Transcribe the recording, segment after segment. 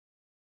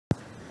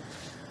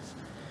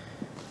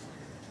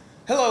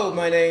Hello,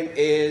 my name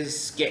is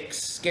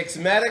Skix.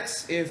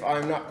 Skixmatics, if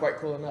I'm not quite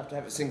cool enough to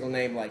have a single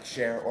name like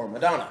Cher or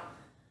Madonna.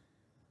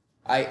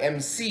 I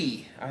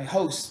MC, I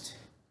host,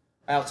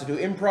 I also do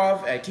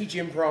improv, I teach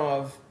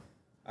improv,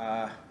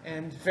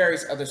 and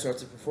various other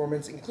sorts of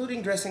performance,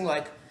 including dressing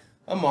like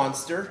a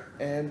monster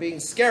and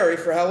being scary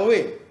for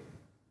Halloween.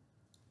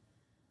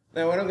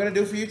 Now, what I'm going to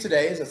do for you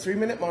today is a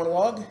 3-minute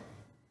monologue,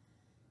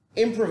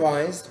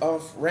 improvised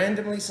off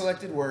randomly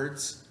selected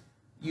words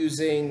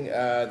using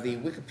the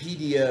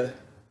Wikipedia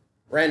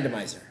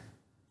randomizer,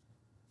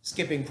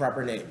 skipping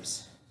proper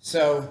names.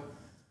 So,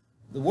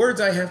 the words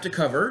I have to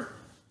cover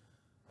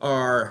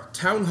are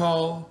town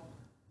hall,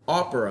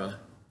 opera,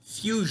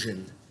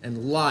 fusion,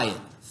 and lion.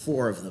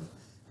 4 of them.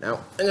 Now,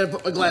 I'm going to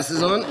put my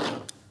glasses on,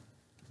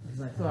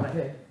 as I thought I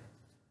had.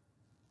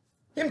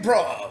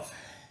 Improv!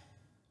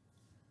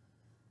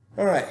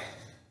 Alright.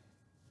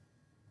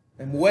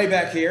 I'm way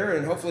back here,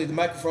 and hopefully the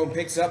microphone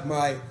picks up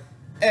my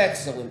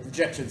excellent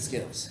projection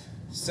skills.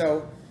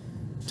 So,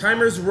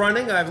 timer's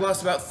running. I've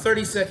lost about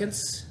 30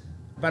 seconds.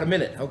 About a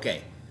minute,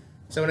 okay.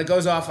 So when it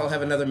goes off, I'll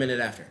have another minute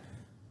after.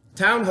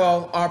 Town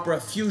hall,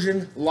 opera,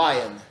 fusion,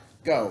 lion.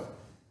 Go.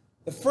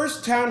 The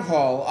first town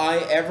hall I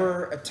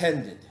ever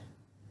attended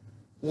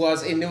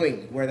was in New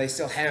England, where they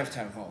still have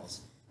town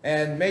halls.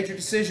 And major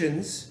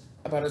decisions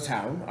about a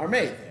town are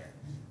made there.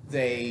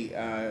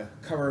 They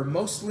cover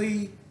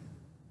mostly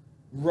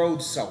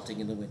road salting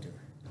in the winter,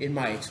 in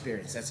my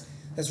experience.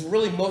 That's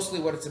really mostly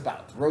what it's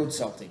about, road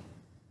salting.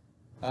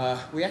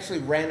 We actually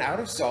ran out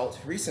of salt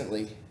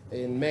recently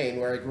in Maine,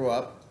 where I grew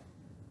up,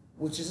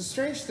 which is a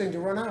strange thing to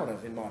run out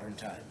of in modern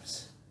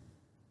times.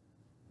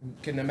 You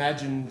can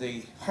imagine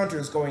the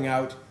hunters going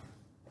out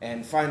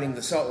and finding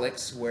the salt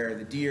licks where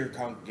the deer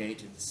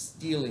congregate and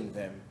stealing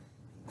them,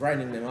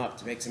 grinding them up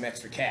to make some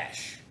extra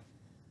cash.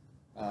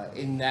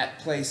 In that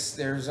place,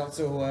 there's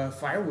also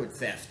firewood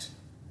theft,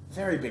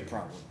 very big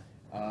problem.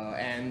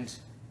 And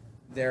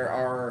there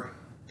are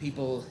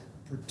people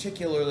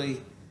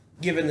particularly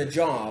given the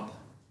job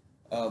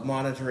of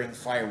monitoring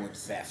firewood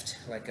theft,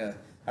 like a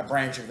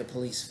branch of the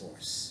police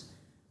force.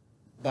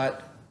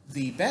 But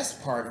the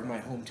best part of my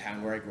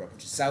hometown where I grew up,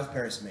 which is South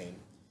Paris, Maine,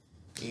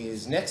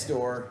 is next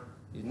door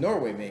in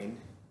Norway, Maine,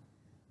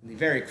 in the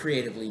very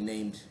creatively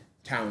named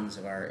towns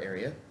of our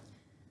area,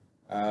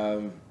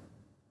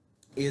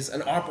 is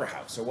an opera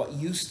house, or what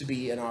used to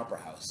be an opera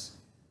house.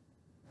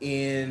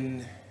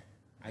 In,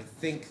 I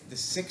think, the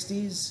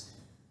 60s,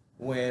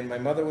 when my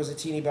mother was a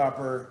teeny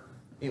bopper,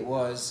 it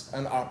was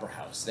an opera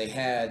house. They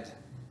had,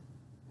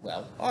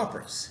 well,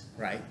 operas,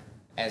 right?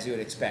 As you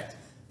would expect.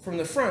 From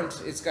the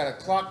front, it's got a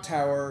clock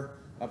tower,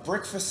 a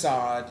brick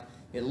facade.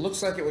 It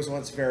looks like it was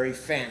once very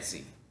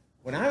fancy.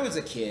 When I was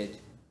a kid,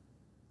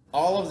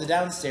 all of the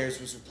downstairs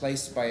was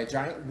replaced by a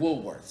giant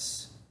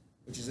Woolworths,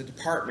 which is a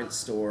department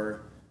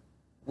store,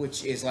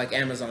 which is like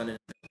Amazon.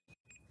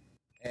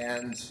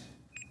 And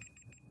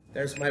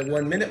there's my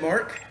 1-minute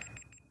mark,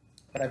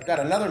 but I've got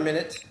another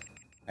minute.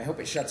 I hope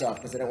it shuts off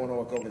because I don't want to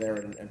walk over there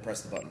and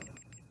press the button.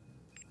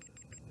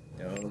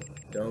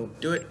 Don't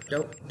do it.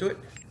 Don't do it.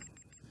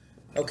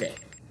 Okay.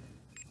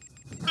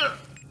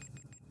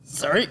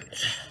 Sorry.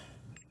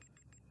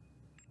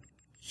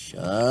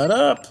 Shut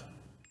up.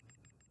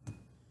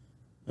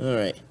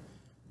 Alright.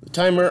 The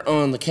timer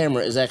on the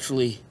camera is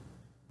actually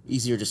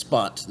easier to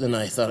spot than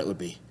I thought it would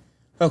be.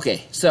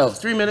 Okay, so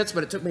 3 minutes,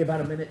 but it took me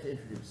about a minute to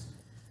introduce.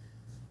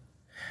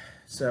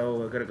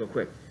 So, I've got to go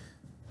quick.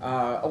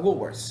 A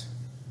Woolworths.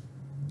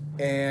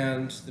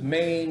 And the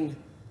main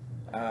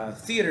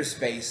theater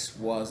space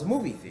was a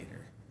movie theater.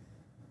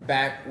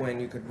 Back when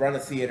you could run a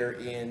theater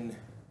in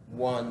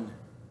one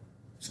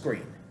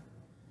screen.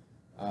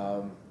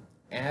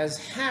 As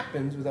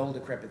happens with old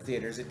decrepit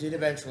theaters, it did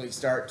eventually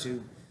start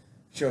to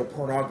show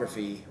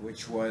pornography,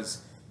 which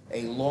was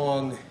a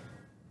long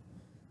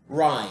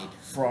ride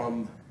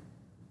from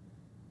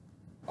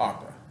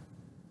opera.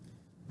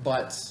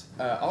 But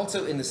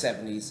also in the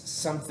 70s,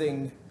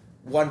 something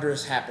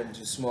wondrous happened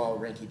to small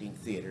rinky-dink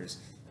theaters,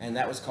 and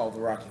that was called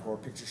the Rocky Horror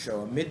Picture Show,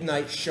 a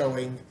midnight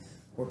showing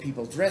where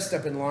people dressed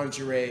up in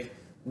lingerie,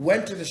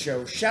 went to the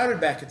show,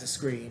 shouted back at the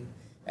screen,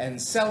 and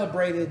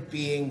celebrated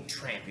being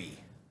trampy.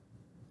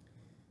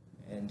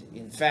 And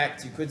in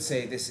fact, you could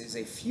say this is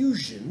a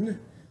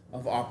fusion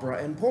of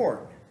opera and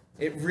porn.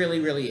 It really,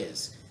 really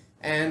is.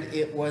 And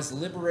it was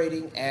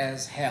liberating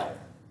as hell.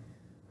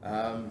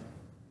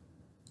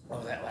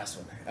 That last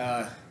one.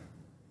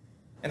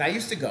 And I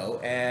used to go,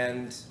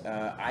 and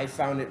I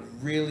found it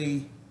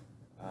really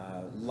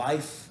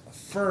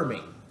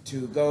life-affirming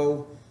to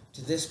go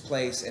to this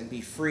place and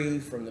be free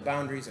from the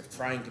boundaries of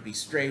trying to be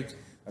straight,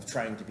 of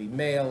trying to be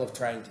male, of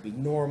trying to be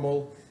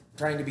normal,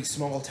 trying to be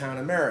small-town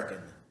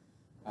American.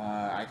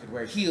 I could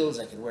wear heels,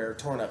 I could wear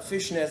torn-up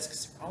fishnets,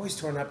 because they're always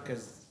torn up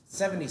because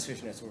 70s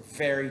fishnets were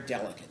very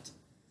delicate.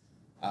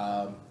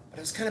 But it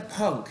was kind of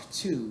punk,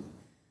 too.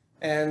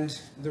 And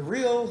the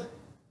real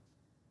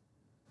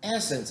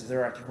essence of the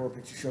Rocky Horror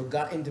Picture Show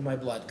got into my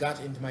blood, got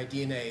into my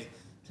DNA,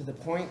 to the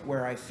point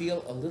where I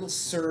feel a little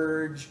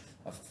surge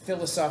of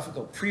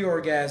philosophical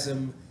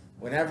pre-orgasm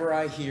whenever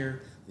I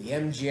hear the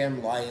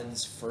MGM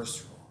Lions'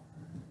 first role.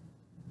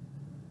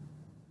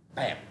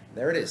 Bam,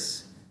 there it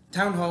is.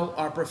 Town Hall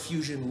Opera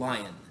Fusion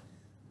Lion.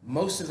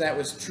 Most of that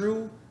was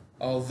true,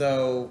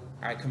 although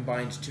I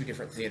combined two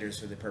different theaters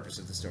for the purpose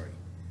of the story.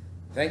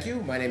 Thank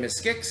you, my name is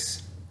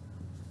Skix,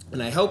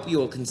 and I hope you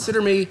will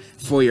consider me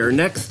for your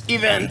next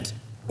event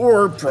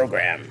or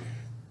program.